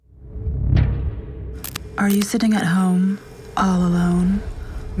Are you sitting at home, all alone?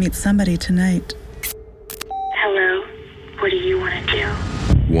 Meet somebody tonight. Hello, what do you want to do?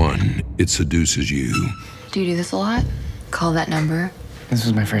 1, it seduces you. Do you do this a lot? Call that number. This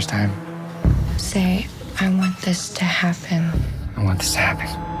was my first time. Say, I want this to happen. I want this to happen.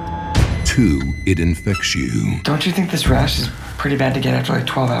 2, it infects you. Don't you think this rash is pretty bad to get after like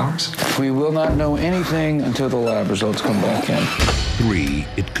 12 hours? We will not know anything until the lab results come back in. 3,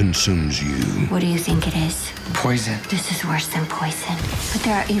 it consumes you. What do you think it is? Poison. This is worse than poison. But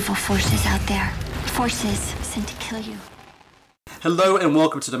there are evil forces out there. Forces sent to kill you. Hello and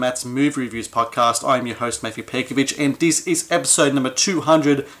welcome to the Matt's Movie Reviews podcast. I'm your host Matthew Perkovich and this is episode number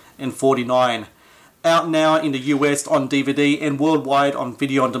 249. Out now in the US on DVD and worldwide on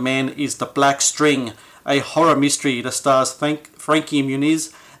video on demand is The Black String, a horror mystery that stars Frankie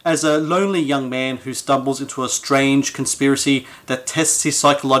Muniz as a lonely young man who stumbles into a strange conspiracy that tests his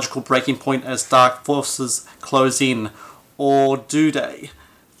psychological breaking point as dark forces close in. Or do they?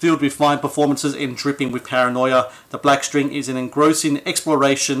 Filled with fine performances and dripping with paranoia, The Black String is an engrossing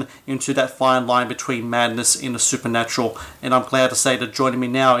exploration into that fine line between madness and the supernatural. And I'm glad to say that joining me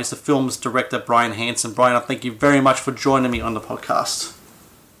now is the film's director, Brian Hanson. Brian, I thank you very much for joining me on the podcast.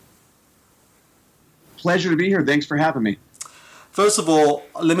 Pleasure to be here. Thanks for having me. First of all,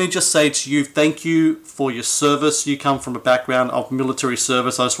 let me just say to you, thank you for your service. You come from a background of military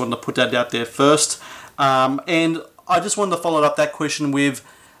service. I just wanted to put that out there first. And I just wanted to follow up that question with,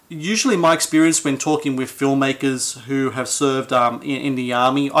 usually my experience when talking with filmmakers who have served in the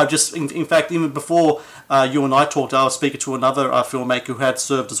Army, in fact, even before you and I talked, I was speaking to another filmmaker who had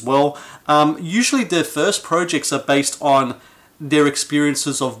served as well. Usually their first projects are based on their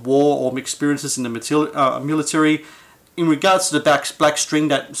experiences of war or experiences in the military. In regards to the Black String,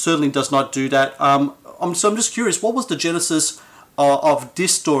 that certainly does not do that. So I'm just curious, what was the genesis of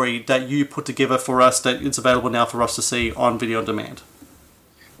this story that you put together for us that it's available now for us to see on video on demand?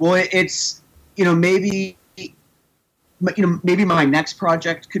 Well, it's, maybe my next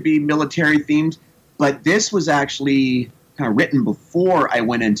project could be military themed, but this was actually kind of written before I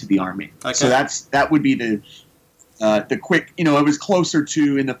went into the Army. Okay. So that would be the quick, it was closer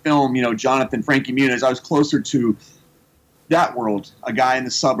to, in the film, Jonathan Frankie Muniz, I was closer to that world, a guy in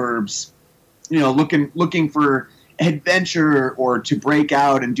the suburbs, looking for adventure or to break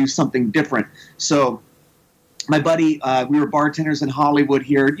out and do something different. So my buddy, we were bartenders in Hollywood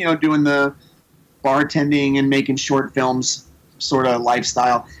here, doing the bartending and making short films sort of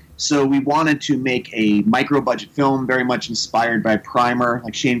lifestyle. So we wanted to make a micro-budget film, very much inspired by Primer,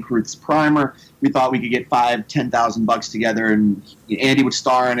 like Shane Carruth's Primer. We thought we could get $10,000 together, and Andy would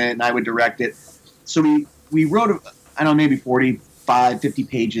star in it, and I would direct it. So we wrote, maybe 45, 50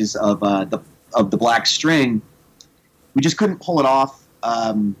 pages of the Black String. We just couldn't pull it off.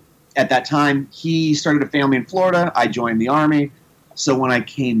 At that time, he started a family in Florida. I joined the Army. So when I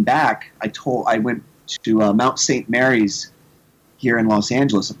came back, I went to Mount St. Mary's here in Los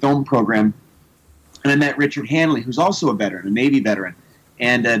Angeles, a film program, and I met Richard Hanley, who's also a veteran, a Navy veteran,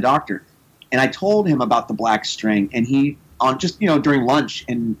 and a doctor. And I told him about the Black String, and he, during lunch,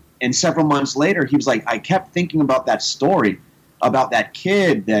 and several months later, he was like, I kept thinking about that story, about that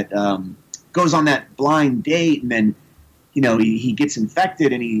kid that goes on that blind date, and then he gets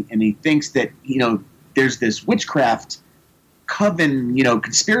infected, and he thinks that there's this witchcraft coven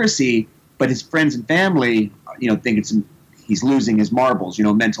conspiracy, but his friends and family think he's losing his marbles,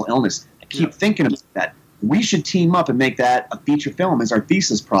 mental illness. I keep thinking about that. We should team up and make that a feature film as our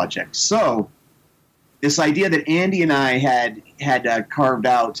thesis project. So this idea that Andy and I had carved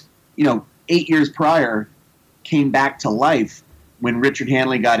out 8 years prior came back to life when Richard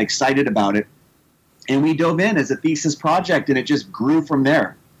Hanley got excited about it. And we dove in as a thesis project, and it just grew from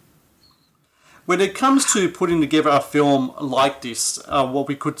there. When it comes to putting together a film like this, what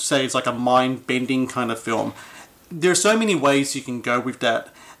we could say is like a mind-bending kind of film, there are so many ways you can go with that.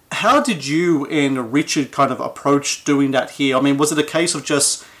 How did you and Richard kind of approach doing that here? I mean, was it a case of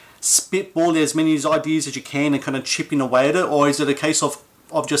just spitballing as many ideas as you can and kind of chipping away at it, or is it a case of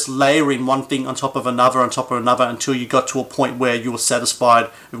just layering one thing on top of another until you got to a point where you were satisfied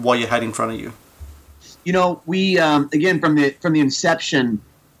with what you had in front of you? We again from the inception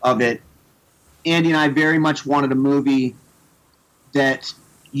of it, Andy and I very much wanted a movie that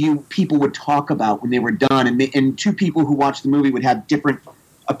people would talk about when they were done, and two people who watched the movie would have different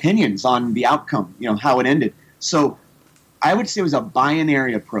opinions on the outcome, how it ended. So I would say it was a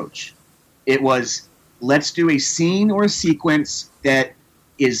binary approach. It was, let's do a scene or a sequence that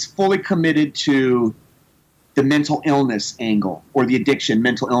is fully committed to the mental illness angle or the addiction,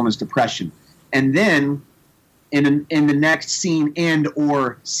 mental illness, depression. And then in the next scene and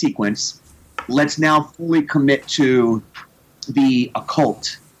or sequence, let's now fully commit to the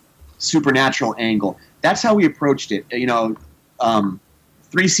occult, supernatural angle. That's how we approached it. 3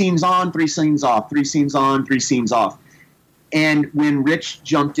 scenes on, 3 scenes off, 3 scenes on, 3 scenes off. And when Rich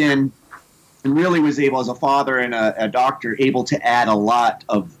jumped in and really was able, as a father and a doctor, able to add a lot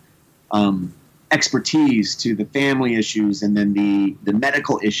of expertise to the family issues and then the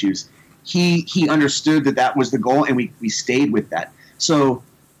medical issues, he understood that was the goal, and we stayed with that. So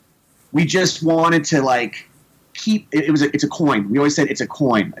we just wanted to keep it's a coin. We always said it's a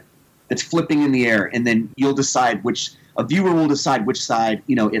coin that's flipping in the air, and then you'll decide a viewer will decide which side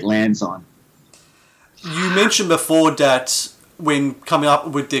it lands on. You mentioned before that when coming up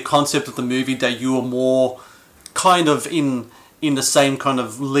with the concept of the movie, that you were more kind of in the same kind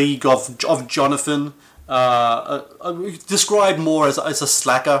of league of Jonathan. Described more as a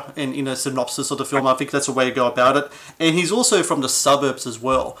slacker in a synopsis of the film. I think that's a way to go about it. And he's also from the suburbs as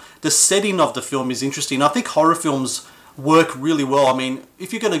well. The setting of the film is interesting. I think horror films work really well. I mean,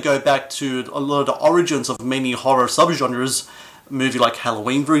 if you're going to go back to a lot of the origins of many horror subgenres, a movie like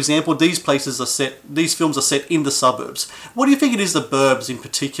Halloween, for example, these films are set in the suburbs. What do you think it is, the burbs in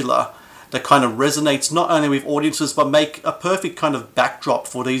particular, that kind of resonates not only with audiences but make a perfect kind of backdrop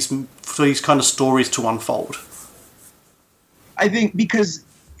for these kind of stories to unfold? I think because,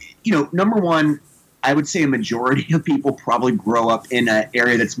 number one, I would say a majority of people probably grow up in an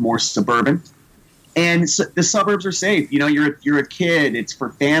area that's more suburban. And so the suburbs are safe. You're a kid. It's for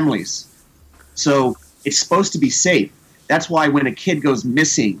families. So it's supposed to be safe. That's why when a kid goes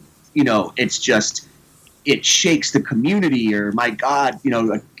missing, it's just, it shakes the community. Or, my God,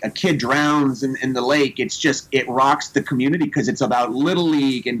 a kid drowns in the lake. It rocks the community because it's about Little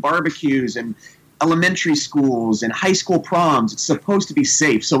League and barbecues and elementary schools and high school proms. It's supposed to be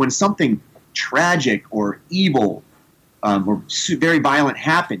safe. So when something tragic or evil or very violent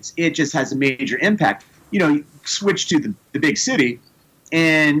happens, it just has a major impact. You switch to the big city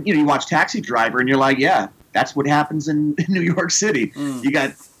and, you watch Taxi Driver and you're like, yeah, that's what happens in New York City. You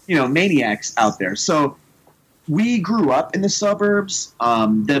got, maniacs out there. So we grew up in the suburbs.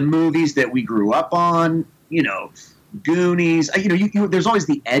 The movies that we grew up on, Goonies, there's always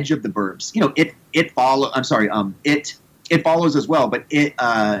the edge of the burbs. It follows as well, but it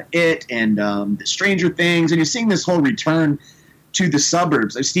and the Stranger Things, and you're seeing this whole return to the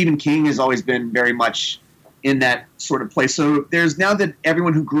suburbs. Stephen King has always been very much in that sort of place. So there's now that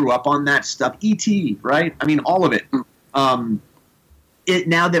everyone who grew up on that stuff, E.T., right? I mean, all of it.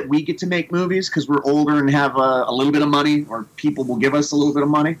 Now that we get to make movies because we're older and have a little bit of money, or people will give us a little bit of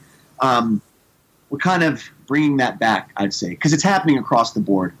money, we're kind of bringing that back, I'd say, because it's happening across the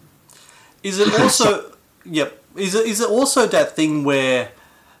board. Is it also... Yep. Is it also that thing where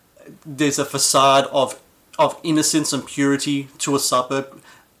there's a facade of innocence and purity to a suburb?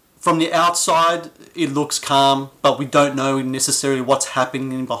 From the outside, it looks calm, but we don't know necessarily what's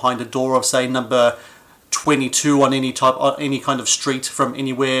happening behind the door of, say, number 22 on any kind of street from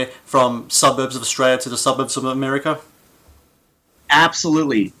anywhere from suburbs of Australia to the suburbs of America?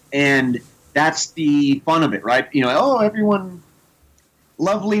 Absolutely. And that's the fun of it, right? Everyone,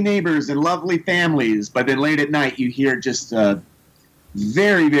 lovely neighbors and lovely families, but then late at night you hear just a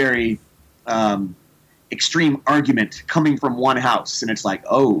very, very extreme argument coming from one house, and it's like,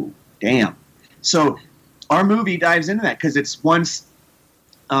 oh, damn. So our movie dives into that because it's once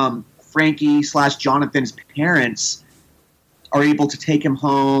Frankie/Jonathan's parents are able to take him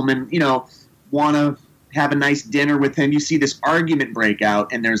home and, want to have a nice dinner with him, you see this argument break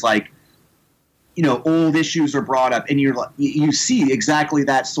out, and there's old issues are brought up, and you see exactly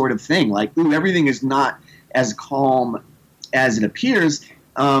that sort of thing. Like, ooh, everything is not as calm as it appears.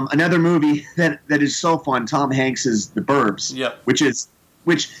 Another movie that is so fun, Tom Hanks's The Burbs, which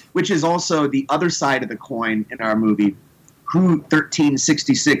is also the other side of the coin in our movie. Who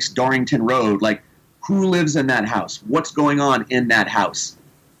 1366 Dorrington Road? Like, who lives in that house? What's going on in that house?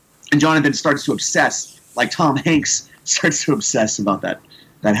 And Jonathan starts to obsess, like Tom Hanks starts to obsess about that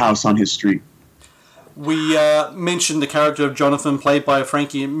house on his street. We mentioned the character of Jonathan, played by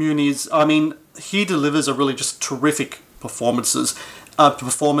Frankie Muniz. I mean, he delivers a really just terrific performance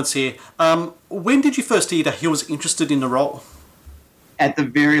here. When did you first hear that he was interested in the role? At the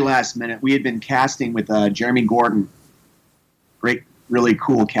very last minute. We had been casting with Jeremy Gordon, great, really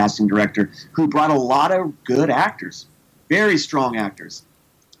cool casting director, who brought a lot of good actors, very strong actors.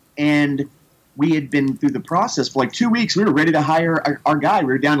 And we had been through the process for 2 weeks. We were ready to hire our guy. We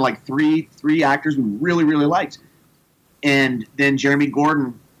were down to three actors we really, really liked. And then Jeremy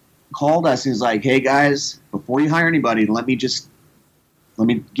Gordon called us and was like, hey, guys, before you hire anybody, let me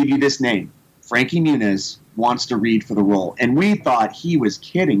give you this name. Frankie Muniz wants to read for the role. And we thought he was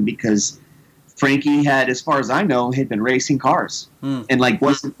kidding because Frankie had, as far as I know, had been racing cars and like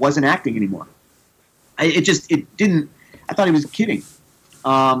wasn't acting anymore. I thought he was kidding.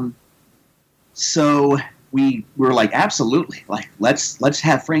 So we were like, absolutely, like let's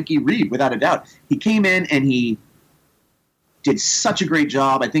have Frankie read without a doubt. He came in and he did such a great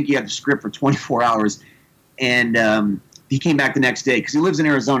job. I think he had the script for 24 hours, and he came back the next day because he lives in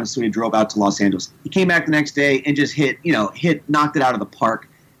Arizona, so he drove out to Los Angeles. He came back the next day and just knocked it out of the park.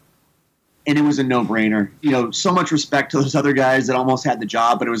 And it was a no-brainer. You know, so much respect to those other guys that almost had the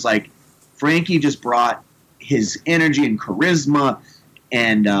job, but it was like Frankie just brought his energy and charisma,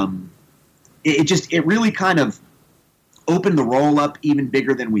 and it really kind of opened the role up even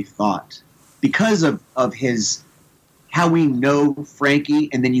bigger than we thought because of his how we know Frankie,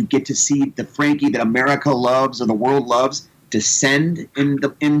 and then you get to see the Frankie that America loves or the world loves descend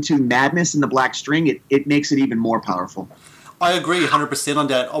into madness in the Black String. It makes it even more powerful. I agree 100% on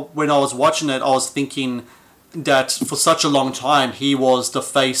that. When I was watching it, I was thinking that for such a long time, he was the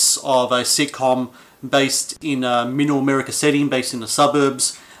face of a sitcom based in a middle America setting, based in the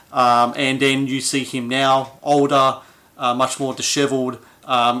suburbs. And then you see him now, older, much more disheveled,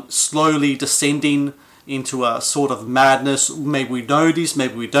 slowly descending into a sort of madness. Maybe we know this,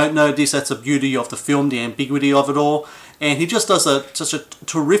 maybe we don't know this. That's the beauty of the film, the ambiguity of it all. And he just does such a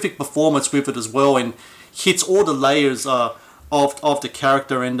terrific performance with it as well, and hits all the layers of the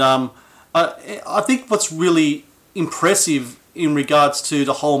character. And I think what's really impressive in regards to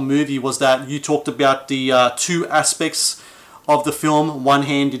the whole movie was that you talked about the two aspects of the film. One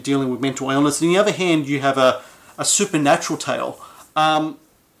hand, you're dealing with mental illness, and on the other hand, you have a supernatural tale.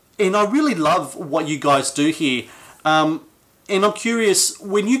 And I really love what you guys do here. And I'm curious,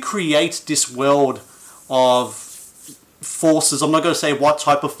 when you create this world of forces, I'm not going to say what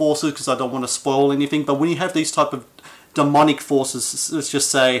type of forces because I don't want to spoil anything, but when you have these type of demonic forces, let's just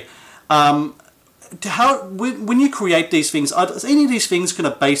say, when you create these things, are any of these things kind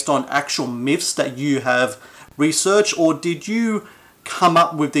of based on actual myths that you have researched, or did you come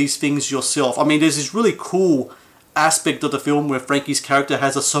up with these things yourself? I mean, there's this really cool aspect of the film where Frankie's character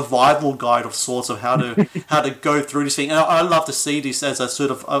has a survival guide of sorts of how to go through this thing, and I love to see this as a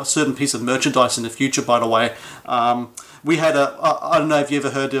certain piece of merchandise in the future. By the way, we had I don't know if you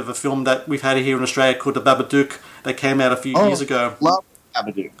ever heard of a film that we've had here in Australia called The Babadook that came out a few years ago. Love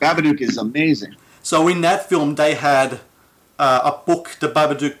Babadook. Babadook is amazing. So in that film, they had a book, the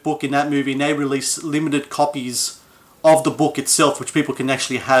Babadook book, in that movie, and they released limited copies of the book itself, which people can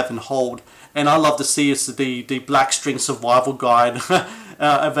actually have and hold. And I love to see the Black String Survival Guide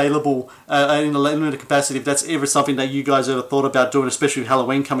available in a limited capacity, if that's ever something that you guys ever thought about doing, especially with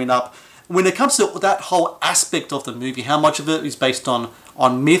Halloween coming up. When it comes to that whole aspect of the movie, how much of it is based on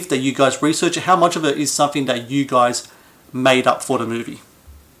myth that you guys research, and how much of it is something that you guys made up for the movie?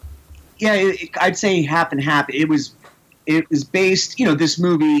 Yeah, I'd say half and half. It was based, this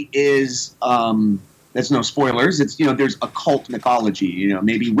movie is, that's no spoilers. It's, there's occult mythology,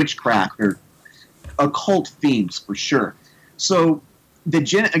 maybe witchcraft or occult themes for sure. So the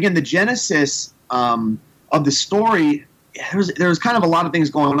genesis of the story, there was kind of a lot of things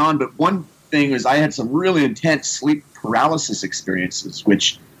going on, but one thing is I had some really intense sleep paralysis experiences,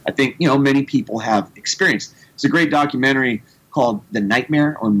 which I think, many people have experienced. It's a great documentary called The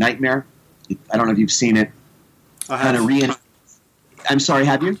Nightmare or Nightmare. I don't know if you've seen it. I have. I'm sorry,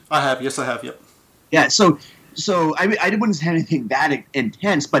 have you? I have, yes I have, yep. Yeah, so I wouldn't say anything that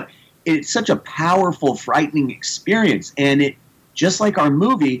intense, but it's such a powerful, frightening experience. And it, just like our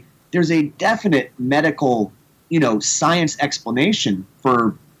movie, there's a definite medical, science explanation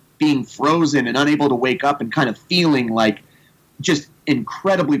for being frozen and unable to wake up and kind of feeling like just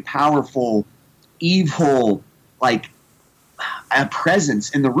incredibly powerful, evil, like a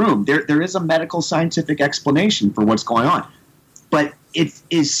presence in the room. There is a medical scientific explanation for what's going on. But it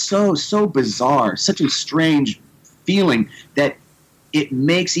is so bizarre, such a strange feeling that it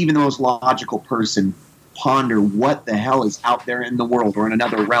makes even the most logical person ponder what the hell is out there in the world or in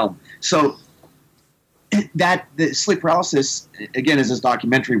another realm. So the sleep paralysis, again, as this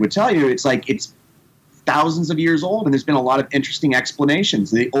documentary would tell you, it's thousands of years old, and there's been a lot of interesting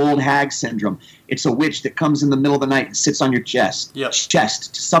explanations. The old hag syndrome. It's a witch that comes in the middle of the night and sits on your chest to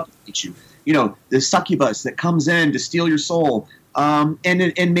supplicate you. The succubus that comes in to steal your soul.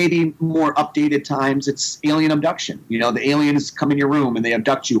 And maybe more updated times, it's alien abduction. The aliens come in your room and they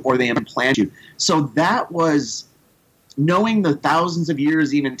abduct you or they implant you. So that was knowing the thousands of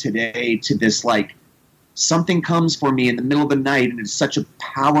years even today to this, something comes for me in the middle of the night, and it's such a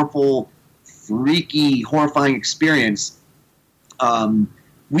powerful, freaky, horrifying experience.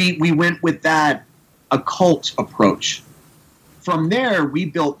 We went with that occult approach. from there, we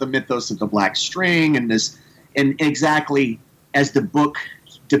built the mythos of the Black String and exactly as the book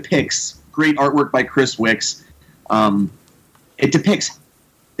depicts, great artwork by Chris Wicks. It depicts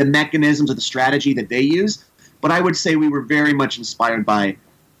the mechanisms of the strategy that they use, but I would say we were very much inspired by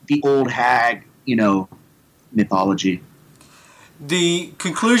the old hag, mythology. The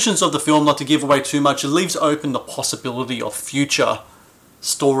conclusions of the film, not to give away too much, it leaves open the possibility of future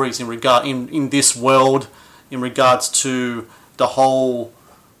stories in this world, in regards to the whole.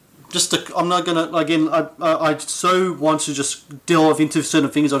 I'm not gonna again. I so want to just delve into certain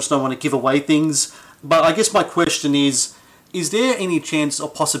things. I just don't want to give away things. But I guess my question is there any chance or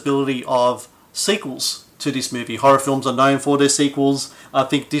possibility of sequels to this movie? Horror films are known for their sequels. I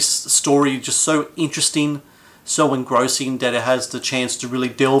think this story is just so interesting, so engrossing that it has the chance to really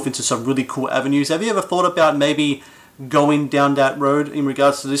delve into some really cool avenues. Have you ever thought about maybe going down that road in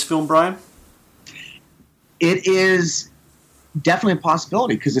regards to this film, Brian? It is definitely a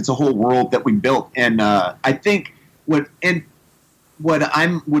possibility because it's a whole world that we built, and I think what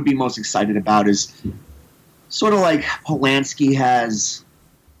I would be most excited about is sort of like Polanski has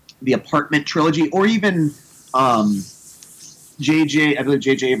the Apartment trilogy, or even I believe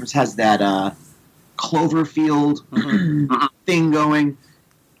J.J. Abrams has that Cloverfield thing going,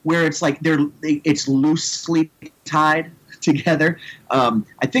 where it's like it's loosely tied together.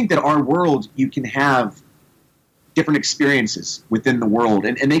 I think that our world, you can have different experiences within the world,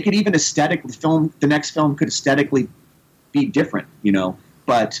 and they could even the next film could aesthetically be different,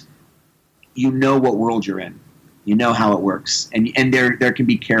 but what world you're in, how it works, and there can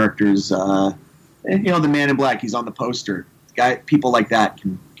be characters, the Man in Black, he's on the poster, people like that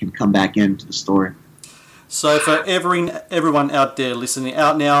can come back into the story. So for everyone out there listening,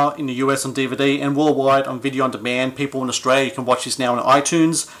 out now in the US on DVD and worldwide on video on demand, people in Australia, you can watch this now on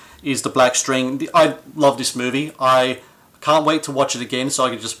iTunes, is The Black String. I love this movie. I can't wait to watch it again so I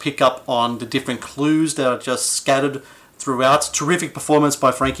can just pick up on the different clues that are just scattered throughout. Terrific performance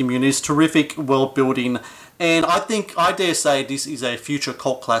by Frankie Muniz, terrific world building, and I dare say this is a future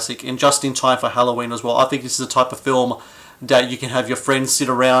cult classic, and just in time for Halloween as well. I think this is the type of film that you can have your friends sit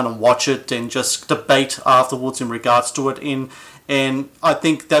around and watch it and just debate afterwards in regards to it. And I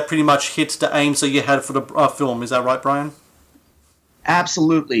think that pretty much hits the aims that you had for the film. Is that right, Brian?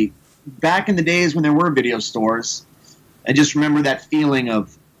 Absolutely. Back in the days when there were video stores, I just remember that feeling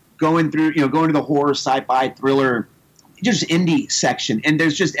of going to the horror, sci-fi, thriller, just indie section. And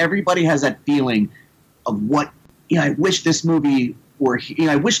there's just, everybody has that feeling of what, I wish this movie were,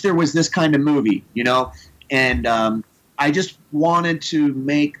 I wish there was this kind of movie, and I just wanted to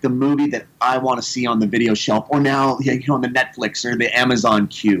make the movie that I want to see on the video shelf, or now, on the Netflix or the Amazon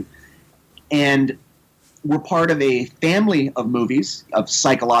queue. And we're part of a family of movies, of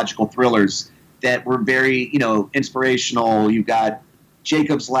psychological thrillers that were very, inspirational. You've got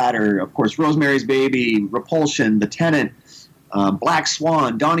Jacob's Ladder, of course, Rosemary's Baby, Repulsion, The Tenant, Black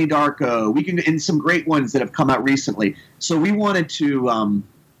Swan, Donnie Darko. And some great ones that have come out recently. So we wanted to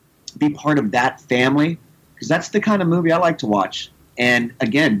be part of that family, because that's the kind of movie I like to watch. And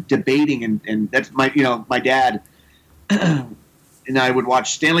again, debating, and that's my dad and I would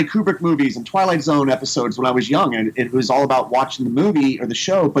watch Stanley Kubrick movies and Twilight Zone episodes when I was young, and it was all about watching the movie or the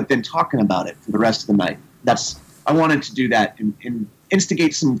show, but then talking about it for the rest of the night. I wanted to do that and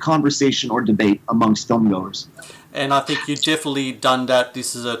instigate some conversation or debate amongst filmgoers. And I think you've definitely done that.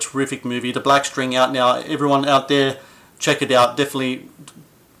 This is a terrific movie. The Black String out now. Everyone out there, check it out. Definitely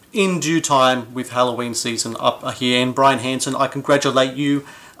in due time with Halloween season up here. And Brian Hanson, I congratulate you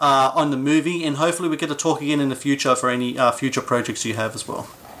on the movie, and hopefully we get to talk again in the future for any future projects you have as well.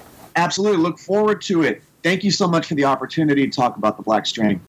 Absolutely. Look forward to it. Thank you so much for the opportunity to talk about The Black String.